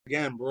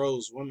Again,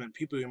 bros, women,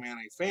 people,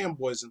 humanity,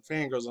 fanboys, and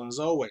fangirls, and as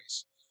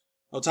always,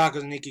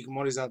 otakus and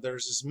Nikikomoris out there,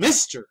 is this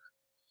Mr.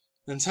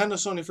 Nintendo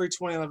Sony Free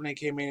 2011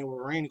 AK Mania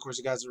Wolverine. Of course,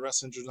 you guys are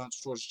wrestling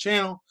introductions towards the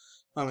channel.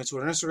 On my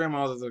Twitter and Instagram,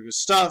 all the other good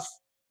stuff.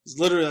 It's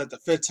literally like the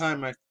 5th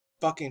time I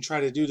fucking try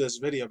to do this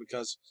video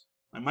because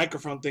my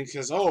microphone thinks,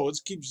 oh, it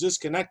keeps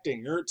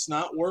disconnecting or it's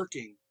not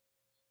working.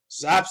 This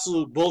is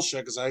absolute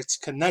bullshit because it's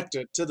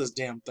connected to this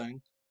damn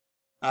thing.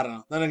 I don't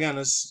know. Then again,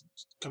 this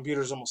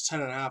computer is almost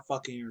 10 and a half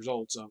fucking years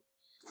old, so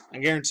I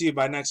guarantee you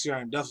by next year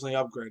I'm definitely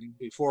upgrading.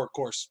 Before, of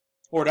course,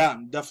 or that,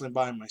 I'm definitely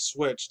buying my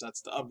Switch.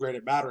 That's the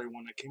upgraded battery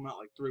one that came out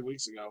like 3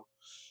 weeks ago.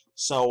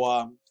 So,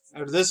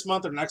 either this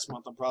month or next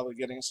month I'm probably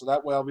getting it, so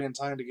that way I'll be in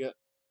time to get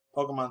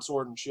Pokemon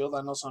Sword and Shield.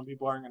 I know some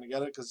people aren't going to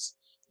get it because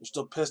they're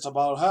still pissed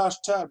about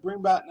hashtag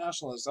bring back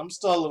nationalism. I'm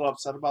still a little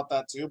upset about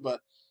that too,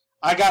 but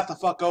I got the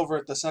fuck over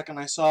it the second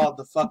I saw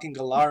the fucking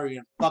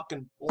Galarian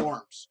fucking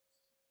forms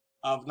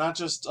of not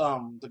just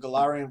the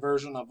Galarian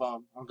version of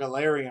or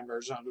Galarian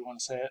version, how do you want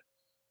to say it,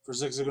 for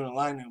Zigzagoon and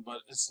Linu, but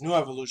it's new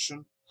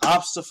evolution.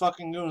 Hops to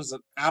fucking Goon is an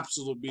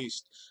absolute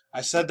beast.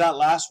 I said that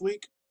last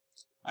week.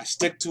 I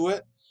stick to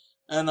it.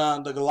 And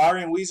the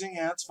Galarian Wheezing,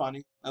 yeah, it's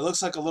funny. It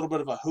looks like a little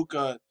bit of a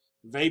hookah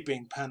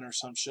vaping pen or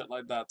some shit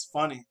like that. It's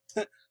funny.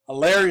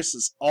 Hilarious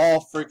as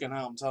all freaking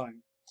hell, I'm telling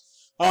you.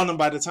 Oh, and then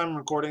by the time I'm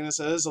recording this,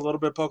 it is a little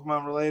bit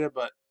Pokemon related,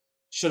 but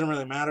shouldn't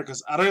really matter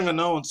because I don't even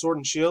know in Sword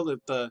and Shield if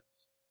the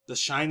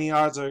shiny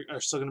odds are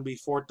still going to be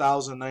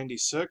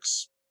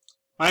 4,096.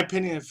 My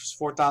opinion is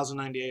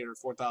 4,098 or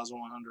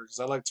 4,100 because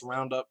I like to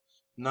round up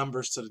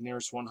numbers to the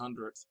nearest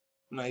 100th.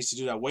 And I used to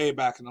do that way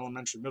back in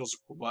elementary, middle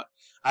school, but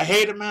I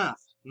hated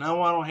math.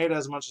 Now I don't hate it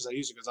as much as I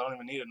used to because I don't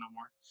even need it no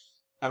more.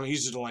 I haven't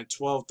used it in like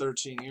 12,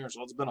 13 years.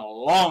 Well, it's been a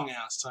long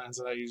ass time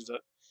since I used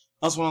it.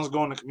 That's when I was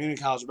going to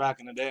community college back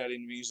in the day. I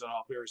didn't even use it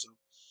all here. So,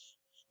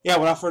 yeah,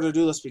 without further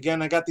ado, let's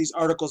begin. I got these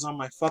articles on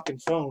my fucking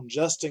phone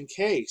just in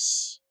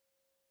case.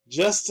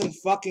 Just in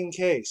fucking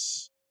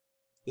case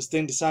this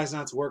thing decides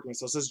not to work with me.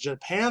 So it says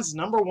Japan's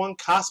 #1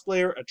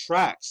 cosplayer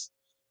attracts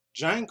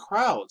giant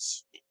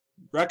crowds,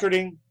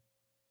 recording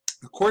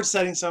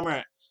record-setting summer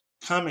at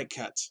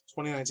Comic-Con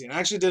 2019. I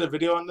actually did a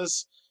video on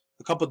this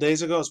a couple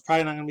days ago. It's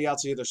probably not going to be out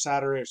till either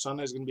Saturday or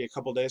Sunday. It's going to be a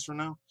couple days from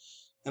now.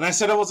 And I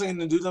said I wasn't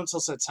going to do them until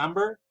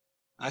September.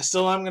 I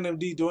still am going to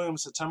be doing them in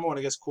September when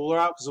it gets cooler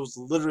out because it was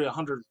literally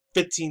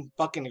 115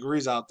 fucking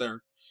degrees out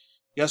there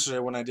yesterday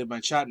when I did my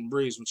chat and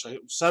breeze, which I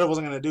said I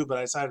wasn't going to do, but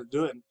I decided to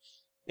do it. And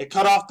it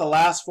cut off the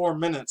last 4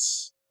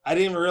 minutes. I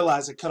didn't even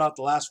realize it cut off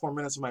the last 4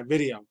 minutes of my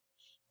video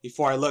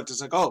before I looked.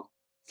 It's like, oh,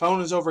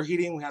 phone is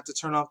overheating. We have to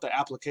turn off the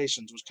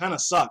applications, which kind of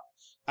sucked.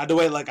 I had to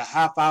wait like a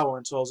half hour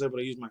until I was able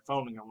to use my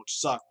phone again, which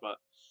sucked, but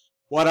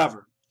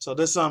whatever. So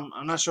this, I'm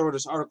not sure where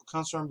this article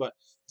comes from, but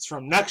it's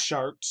from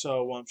Nextshark,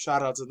 so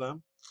shout out to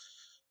them.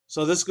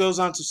 So this goes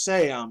on to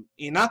say,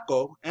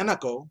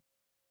 Enako,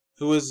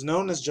 who is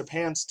known as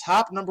Japan's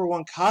top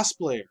 #1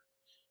 cosplayer,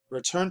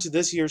 returned to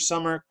this year's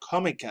summer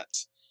Comic-Con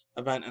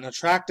event and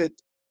attracted,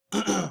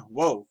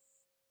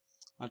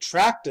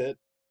 attracted,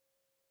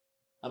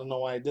 I don't know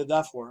why I did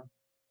that for.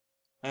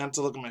 I have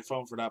to look at my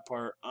phone for that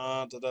part.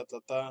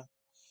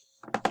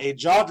 A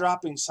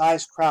jaw-dropping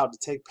size crowd to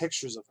take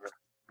pictures of her.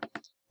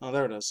 Oh,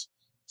 there it is.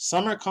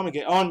 Summer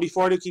Comic-Gate. Oh, and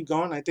before I do keep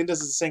going, I think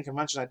this is the same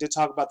convention. I did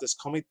talk about this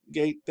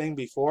Comic-Gate thing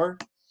before.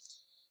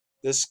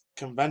 This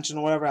convention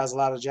or whatever has a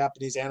lot of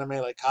Japanese anime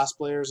like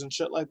cosplayers and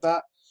shit like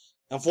that.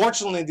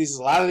 Unfortunately,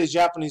 a lot of these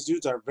Japanese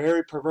dudes are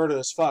very perverted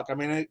as fuck. I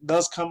mean, it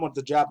does come with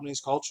the Japanese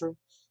culture.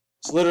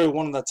 It's literally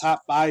one of the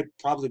top 5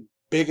 probably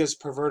biggest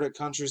perverted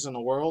countries in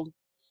the world.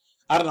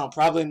 I don't know,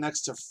 probably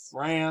next to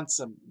France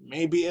and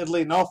maybe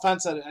Italy. No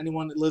offense to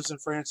anyone that lives in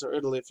France or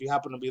Italy if you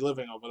happen to be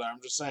living over there.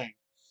 I'm just saying.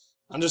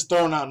 I'm just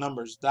throwing out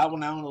numbers. That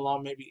one out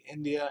along maybe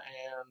India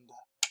and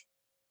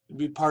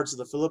maybe parts of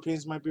the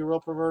Philippines might be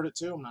real perverted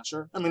too. I'm not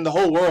sure. I mean, the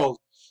whole world,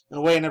 in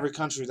a way, in every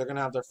country, they're going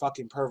to have their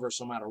fucking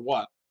perverts no matter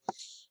what.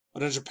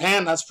 But in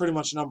Japan, that's pretty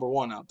much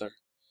 #1 out there.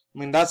 I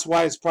mean, that's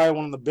why it's probably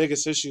one of the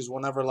biggest issues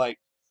whenever, like,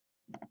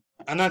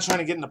 I'm not trying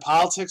to get into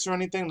politics or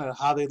anything,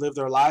 how they live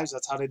their lives.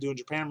 That's how they do in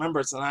Japan. Remember,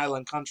 it's an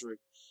island country.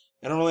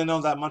 They don't really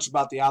know that much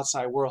about the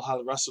outside world, how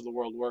the rest of the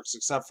world works,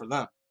 except for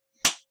them.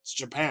 It's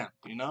Japan,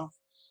 you know?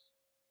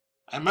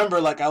 I remember,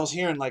 like, I was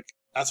hearing, like,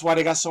 that's why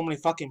they got so many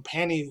fucking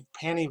panty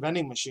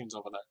vending machines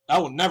over there.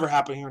 That would never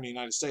happen here in the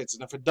United States.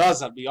 And if it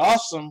does, that'd be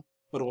awesome,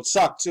 but it would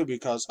suck, too,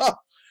 because,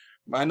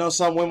 I know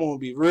some women would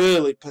be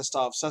really pissed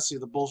off, especially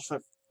the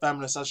bullshit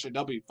feminist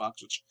SJW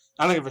fucks, which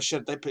I don't give a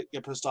shit if they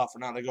get pissed off or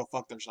not. They go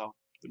fuck themselves,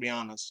 to be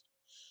honest.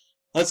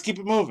 Let's keep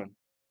it moving.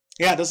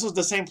 Yeah, this was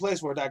the same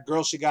place where that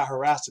girl, she got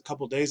harassed a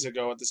couple days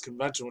ago at this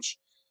convention, which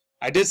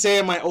I did say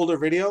in my older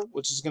video,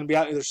 which is going to be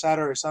out either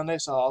Saturday or Sunday,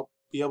 so I'll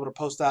be able to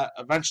post that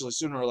eventually,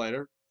 sooner or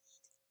later.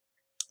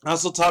 I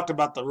also talked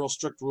about the real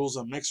strict rules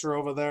of Mixer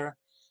over there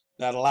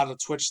that a lot of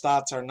Twitch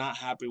thoughts are not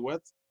happy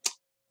with.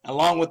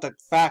 Along with the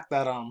fact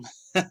that,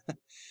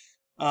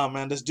 oh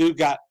man, this dude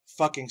got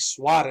fucking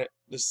swatted.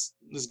 This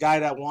guy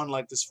that won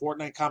like this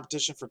Fortnite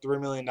competition for $3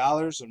 million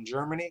in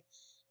Germany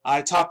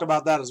I talked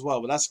about that as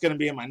well, but that's going to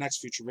be in my next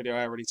future video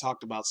I already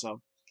talked about,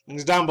 so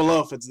it's down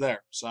below if it's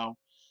there. So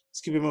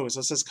let's keep it moving.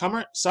 So it says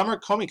Summer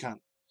Comic-Con.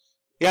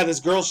 Yeah,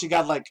 this girl, she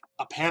got like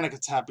a panic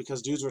attack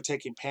because dudes were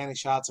taking panty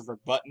shots of her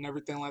butt and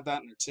everything like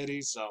that and her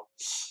titties, so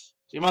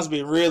she must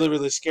be really,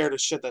 really scared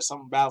as shit that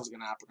something bad was going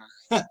to happen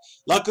to her.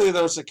 Luckily,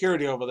 there was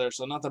security over there,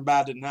 so nothing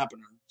bad didn't happen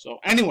to her. So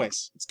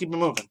anyways, let's keep it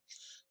moving.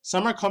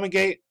 Summer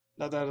Comic-Gate,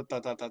 there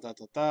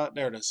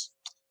it is.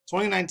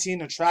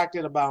 2019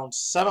 attracted about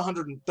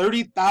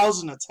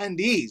 730,000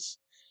 attendees,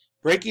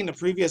 breaking the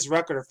previous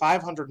record of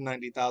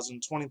 590,000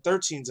 in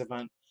 2013's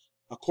event,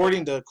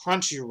 according to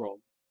Crunchyroll.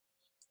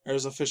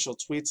 There's official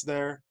tweets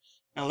there.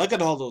 And look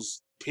at all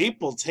those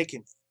people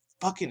taking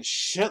fucking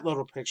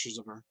shitload of pictures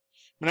of her.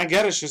 I mean, I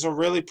get it. She's a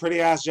really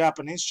pretty-ass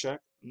Japanese chick.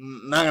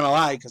 Not gonna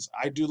lie, because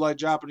I do like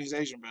Japanese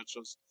Asian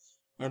bitches.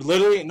 Or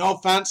literally, no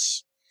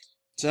offense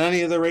to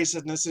any of the race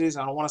ethnicities.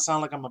 I don't want to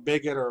sound like I'm a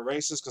bigot or a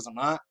racist, because I'm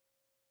not.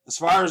 As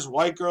far as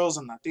white girls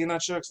and Latina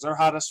chicks, they're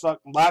hot as fuck.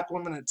 Black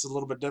women, it's a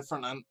little bit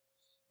different. I'm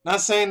not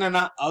saying they're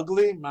not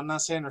ugly. I'm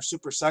not saying they're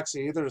super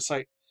sexy either. It's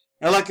like,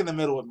 they're like in the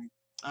middle with me.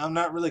 I'm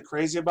not really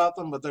crazy about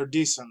them, but they're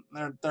decent.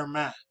 They're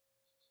meh.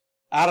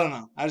 I don't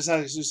know. I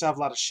just have a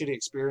lot of shitty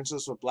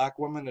experiences with black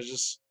women. It's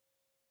just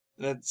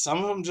that some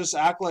of them just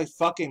act like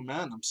fucking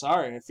men. I'm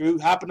sorry. If you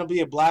happen to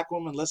be a black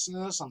woman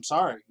listening to this, I'm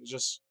sorry. It's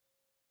just,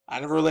 I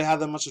never really had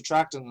that much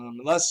attraction to them.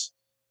 Unless,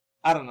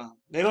 I don't know.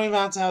 They don't even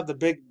have to have the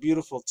big,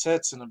 beautiful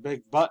tits and a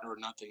big butt or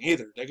nothing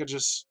either. They could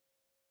just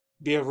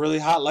be a really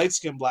hot,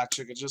 light-skinned black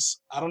chick. It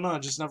just, I don't know.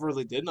 It just never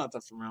really did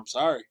nothing for me. I'm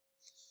sorry.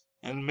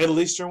 And Middle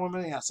Eastern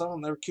women, yeah, some of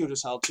them, they're cute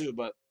as hell too,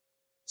 but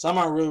some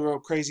are really, real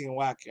crazy and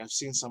wacky. I've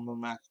seen some of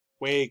them act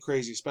way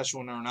crazy, especially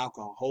when they're on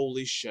alcohol.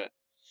 Holy shit.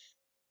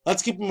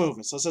 Let's keep it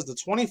moving. So it says the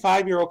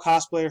 25-year-old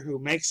cosplayer who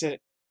makes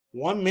it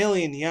 1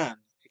 million yen,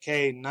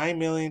 aka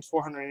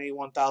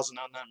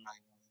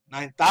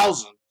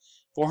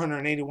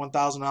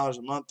 $9,481,000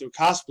 a month through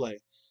cosplay,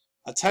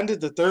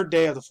 attended the third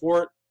day of the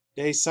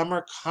 4-day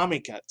Summer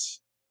Comiket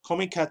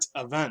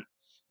event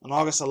on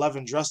August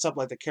 11, dressed up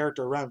like the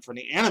character Rem from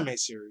the anime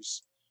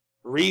series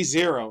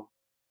Re:Zero,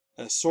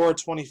 as Sword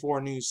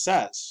 24 News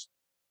says.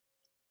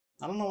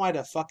 I don't know why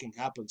that fucking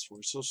happens for.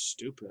 It's so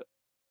stupid.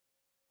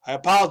 I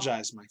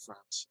apologize, my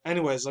friends.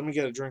 Anyways, let me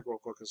get a drink real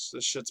quick, because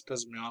this shit's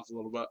pissing me off a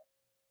little bit.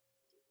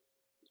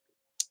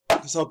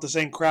 Let's hope the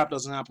same crap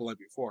doesn't happen like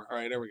before.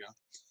 Alright, there we go.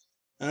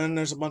 And then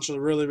there's a bunch of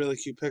really, really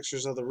cute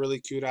pictures of the really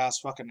cute-ass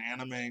fucking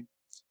anime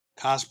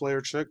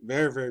cosplayer chick.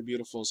 Very, very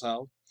beautiful as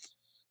hell.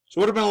 She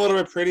would have been a little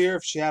bit prettier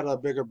if she had a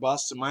bigger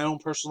bust, in my own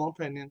personal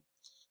opinion.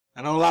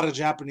 I know a lot of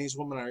Japanese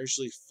women are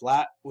usually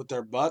flat with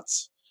their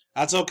butts.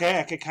 That's okay.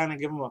 I could kind of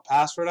give them a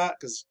pass for that,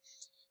 because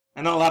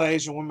I know a lot of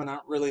Asian women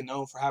aren't really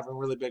known for having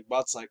really big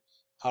butts, like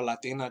how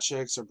Latina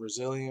chicks or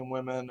Brazilian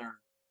women or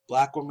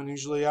black women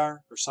usually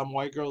are, or some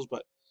white girls,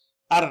 but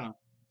I don't know.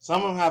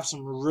 Some of them have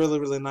some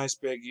really, really nice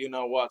big,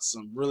 you-know-what,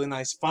 some really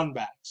nice fun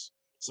bags,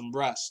 some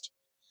breast.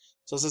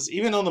 So it says,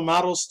 even though the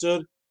model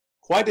stood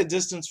quite a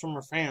distance from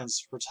her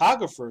fans,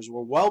 photographers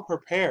were well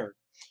prepared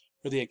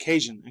for the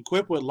occasion.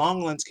 Equipped with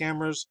long lens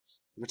cameras,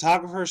 the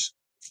photographers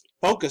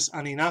focused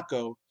on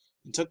Hinako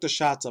and took the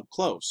shots up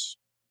close.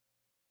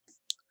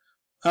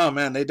 Oh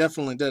man, they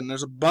definitely did. And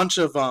there's a bunch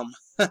of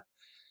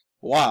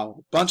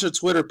wow, bunch of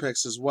Twitter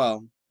pics as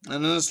well.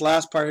 And then this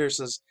last part here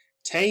says,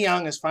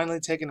 Taeyang is finally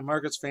taking the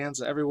market's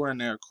fans everywhere and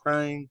they are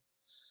crying.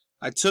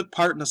 I took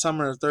part in the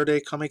summer of third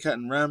day Comiket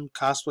and Rem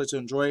cosplay to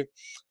enjoy.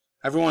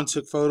 Everyone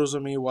took photos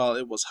of me while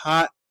it was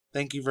hot.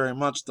 Thank you very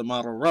much, the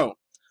model wrote.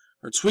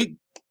 Her tweet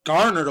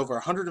garnered over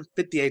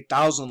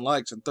 158,000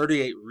 likes and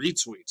 38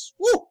 retweets.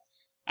 Woo!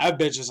 That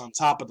bitch is on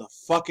top of the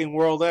fucking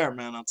world there,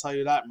 man. I'll tell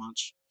you that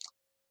much.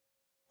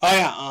 Oh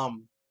yeah,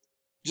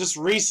 just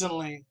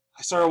recently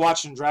I started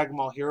watching Dragon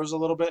Ball Heroes a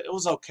little bit. It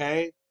was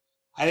okay.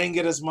 I didn't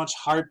get as much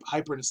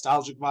hyper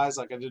nostalgic vibes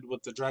like I did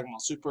with the Dragon Ball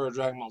Super or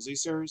Dragon Ball Z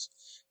series.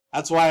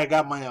 That's why I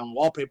got my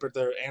wallpaper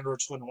there, Android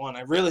Twin 1.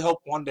 I really hope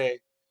one day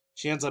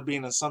she ends up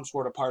being in some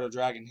sort of part of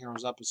Dragon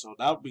Heroes episode.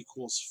 That would be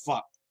cool as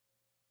fuck.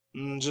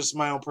 Just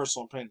my own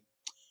personal opinion.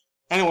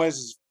 Anyways,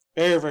 it's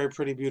very, very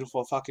pretty,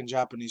 beautiful fucking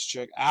Japanese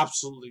chick.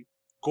 Absolutely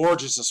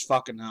gorgeous as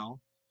fucking hell.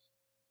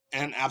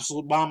 And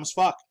absolute bomb as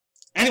fuck.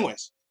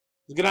 Anyways,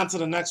 let's get on to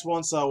the next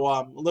one. So,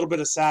 a little bit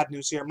of sad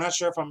news here. I'm not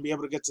sure if I'm going to be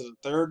able to get to the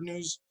third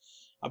news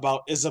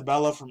about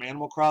Isabella from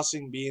Animal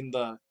Crossing being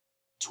the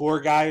tour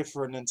guide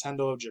for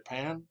Nintendo of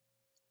Japan.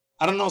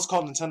 I don't know if it's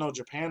called Nintendo of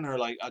Japan or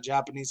like a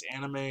Japanese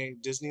anime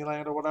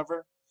Disneyland or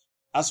whatever.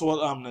 That's what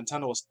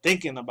Nintendo was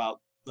thinking about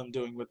them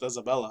doing with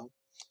Isabella.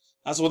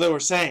 That's what they were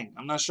saying.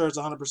 I'm not sure it's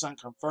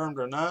 100% confirmed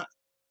or not.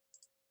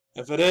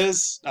 If it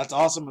is, that's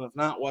awesome, and if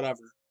not, whatever.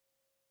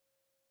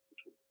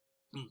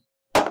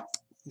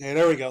 Okay,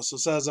 there we go. So it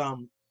says,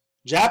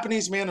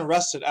 Japanese man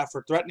arrested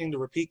after threatening to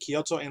repeat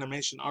Kyoto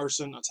Animation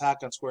arson attack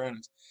on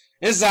SqareEnix.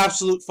 This is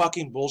absolute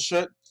fucking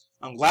bullshit.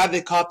 I'm glad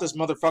they caught this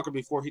motherfucker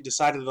before he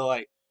decided to,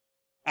 like,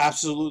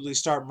 absolutely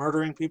start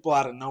murdering people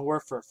out of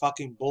nowhere for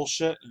fucking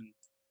bullshit and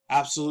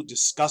absolute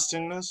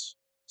disgustingness.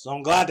 So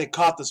I'm glad they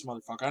caught this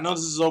motherfucker. I know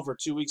this is over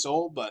 2 weeks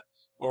old,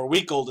 or a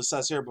week old, it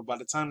says here, but by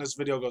the time this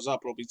video goes up,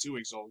 it'll be 2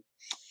 weeks old.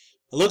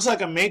 It looks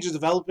like a major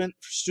development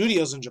for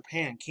studios in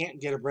Japan can't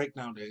get a break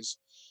nowadays.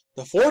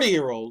 The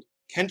 40-year-old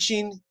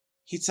Kenshin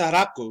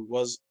Hitaraku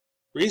was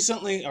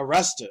recently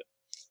arrested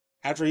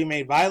after he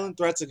made violent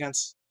threats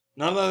against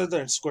none other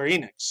than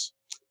SqareEnix.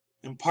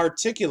 In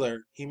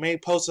particular, he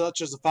made posts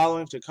such as the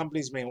following to the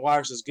company's main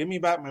wire: says, "Give me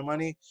back my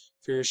money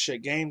for your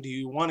shit game. Do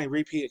you want a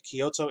repeat of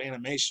Kyoto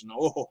Animation?"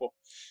 Oh,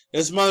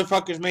 this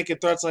motherfucker's making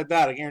threats like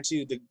that. I guarantee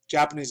you the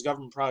Japanese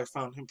government probably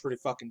found him pretty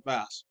fucking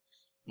fast.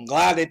 I'm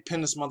glad they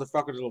pinned this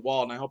motherfucker to the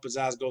wall, and I hope his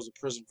ass goes to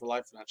prison for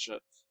life for that shit.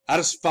 That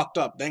is fucked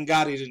up. Thank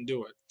God he didn't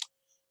do it.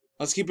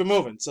 Let's keep it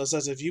moving. So it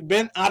says, if you've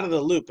been out of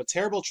the loop, a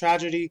terrible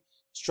tragedy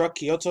struck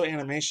Kyoto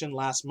Animation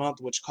last month,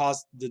 which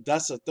caused the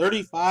deaths of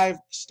 35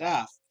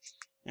 staff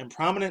and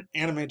prominent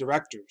anime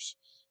directors.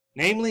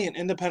 Namely, an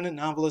independent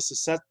novelist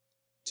is set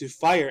to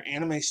fire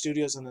anime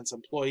studios and its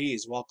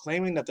employees while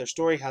claiming that their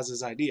story has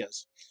his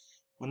ideas.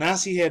 When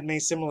asked he had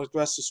made similar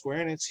threats to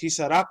SqareEnix,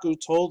 Hisaraku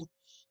told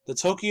the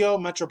Tokyo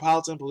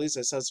Metropolitan Police,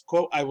 it says,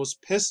 quote, "I was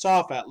pissed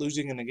off at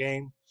losing in the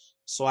game,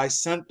 so I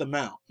sent the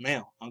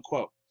mail,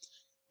 unquote.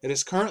 It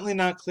is currently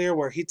not clear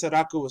where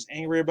Hitaraku was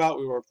angry about.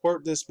 We will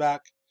report this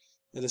back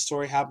if the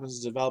story happens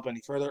to develop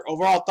any further."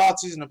 Overall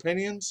thoughts and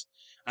opinions.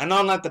 I know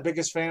I'm not the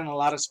biggest fan of a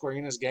lot of Square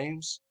Enix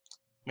games.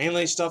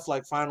 Mainly stuff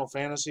like Final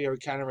Fantasy. I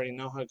kind of already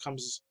know how it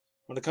comes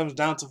when it comes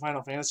down to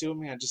Final Fantasy with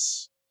me. I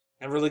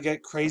never really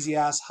get crazy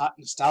ass hot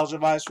nostalgia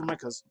vibes from it,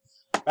 because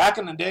back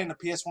in the day in the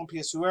PS1,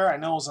 PS2 era, I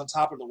know it was on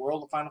top of the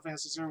world of Final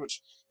Fantasy series,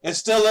 which it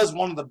still is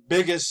one of the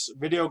biggest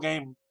video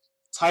game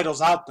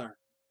titles out there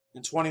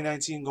in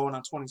 2019, going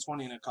on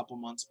 2020 in a couple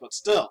months. But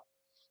still,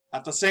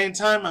 at the same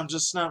time, I'm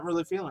just not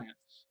really feeling it.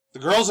 The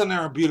girls in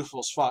there are beautiful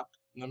as fuck.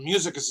 And the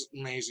music is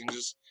amazing.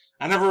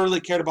 I never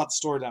really cared about the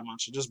story that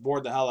much. It just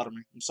bored the hell out of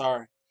me. I'm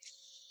sorry.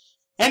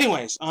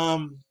 Anyways,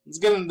 let's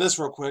get into this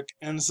real quick.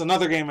 And it's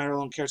another game I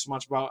really don't care too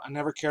much about. I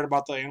never cared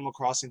about the Animal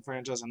Crossing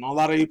franchise. I know a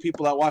lot of you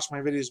people that watch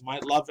my videos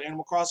might love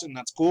Animal Crossing.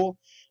 That's cool.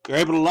 You're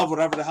able to love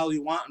whatever the hell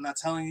you want. I'm not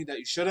telling you that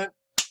you shouldn't.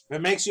 If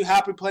it makes you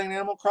happy playing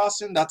Animal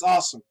Crossing, that's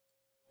awesome.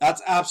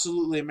 That's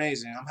absolutely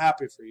amazing. I'm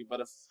happy for you.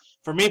 But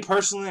for me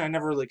personally, I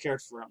never really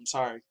cared for it. I'm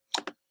sorry.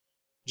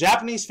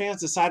 Japanese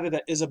fans decided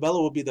that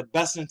Isabella would be the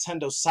best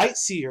Nintendo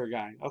sightseer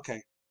guide.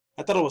 Okay.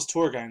 I thought it was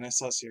tour guide, and I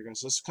sightseer guide.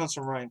 So this comes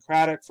from Ryan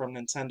Craddock from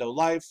Nintendo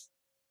Life.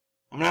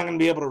 I'm not going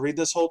to be able to read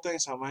this whole thing,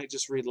 so I might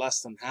just read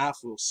less than half.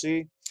 We'll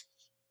see.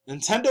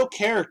 Nintendo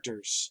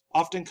characters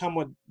often come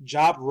with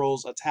job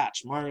roles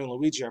attached. Mario and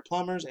Luigi are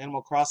plumbers.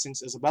 Animal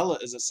Crossing's Isabella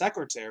is a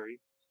secretary.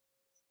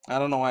 I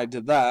don't know why I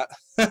did that.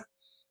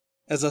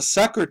 As a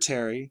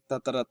secretary.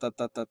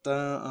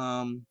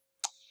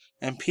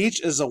 And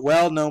Peach is a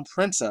well-known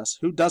princess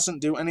who doesn't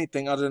do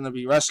anything other than to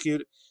be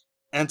rescued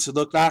and to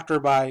look after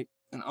by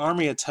an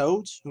army of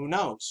toads. Who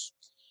knows?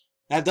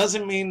 That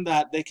doesn't mean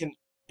that they can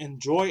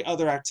enjoy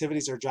other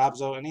activities or jobs,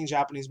 though. Any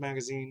Japanese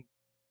magazine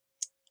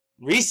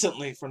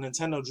recently, for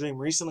Nintendo Dream,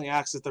 recently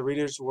asked if the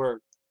readers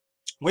were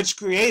which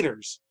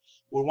creators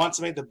would want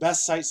to make the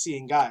best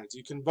sightseeing guides.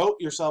 You can vote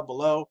yourself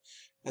below.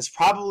 It's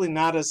probably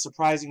not as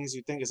surprising as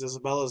you think, as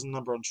Isabella's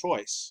number one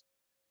choice.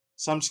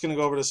 So I'm just going to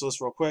go over this list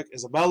real quick.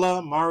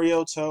 Isabella,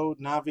 Mario, Toad,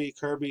 Navi,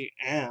 Kirby,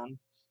 and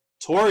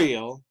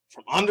Toriel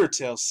from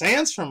Undertale.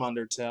 Sans from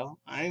Undertale.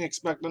 I didn't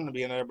expect them to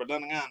be in there, but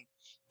then again,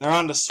 they're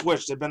on the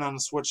Switch. They've been on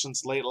the Switch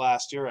since late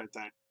last year, I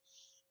think.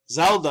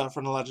 Zelda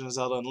from The Legend of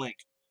Zelda and Link.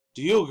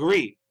 Do you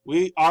agree?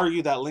 We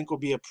argue that Link will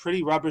be a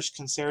pretty rubbish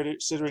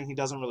considering he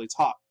doesn't really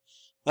talk.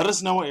 Let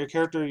us know what your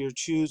character you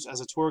choose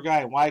as a tour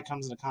guide and why it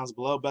comes in the comments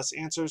below. Best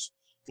answers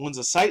wins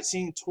a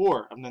sightseeing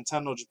tour of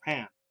Nintendo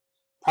Japan.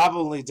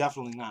 Probably,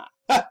 definitely not.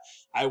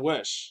 I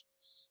wish.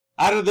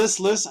 Out of this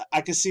list,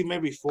 I could see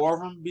maybe 4 of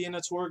them being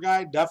a tour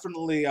guide.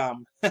 Definitely,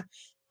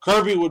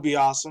 Kirby would be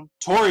awesome.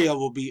 Toriel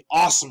will be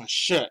awesome as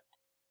shit.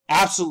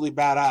 Absolutely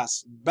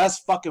badass.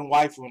 Best fucking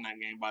waifu in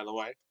that game, by the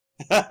way.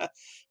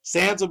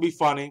 Sans would be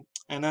funny.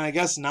 And then I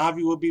guess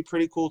Navi would be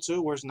pretty cool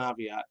too. Where's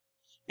Navi at?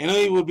 You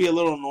know, he would be a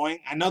little annoying.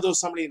 I know there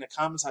was somebody in the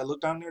comments I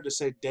looked down there to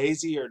say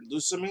Daisy or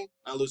Lucami.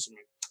 Not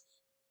Lucami.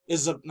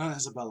 Not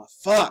Isabella.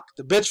 Fuck.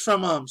 The bitch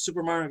from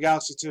Super Mario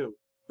Galaxy 2.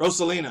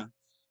 Rosalina.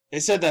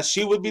 They said that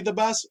she would be the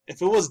best.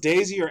 If it was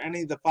Daisy or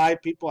any of the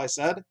 5 people I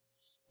said,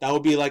 that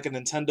would be like a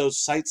Nintendo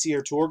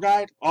sightseer tour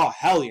guide. Oh,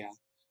 hell yeah.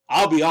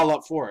 I'll be all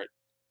up for it.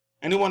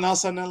 Anyone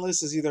else on that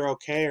list is either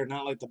okay or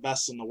not like the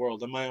best in the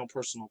world, in my own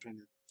personal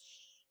opinion.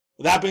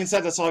 With that being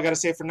said, that's all I got to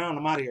say for now, and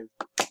I'm out of here.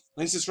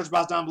 Links to the description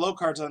box down below,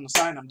 cards on the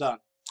side, and I'm done.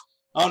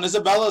 Oh, and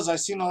Isabella's, I've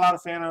seen a lot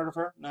of fan art of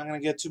her. Not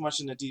going to get too much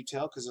into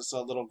detail because it's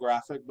a little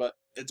graphic, but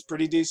it's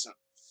pretty decent.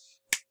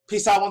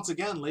 Peace out once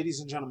again,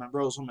 ladies and gentlemen,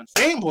 bros, women,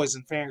 fanboys,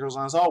 and fangirls,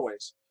 and as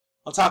always,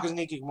 I'll talk as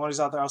Nikki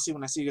Komodi's out there. I'll see you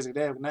when I see you guys. Good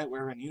day, good night,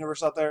 wherever in the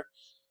universe out there.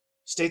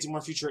 Stay tuned for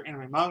more future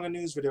anime manga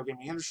news, video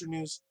gaming industry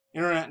news,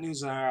 internet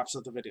news, and our episode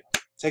of the video.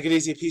 Take it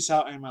easy. Peace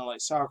out, and my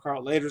light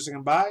sauerkraut. Later and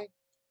goodbye.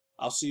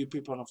 I'll see you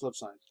people on the flip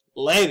side.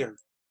 Later.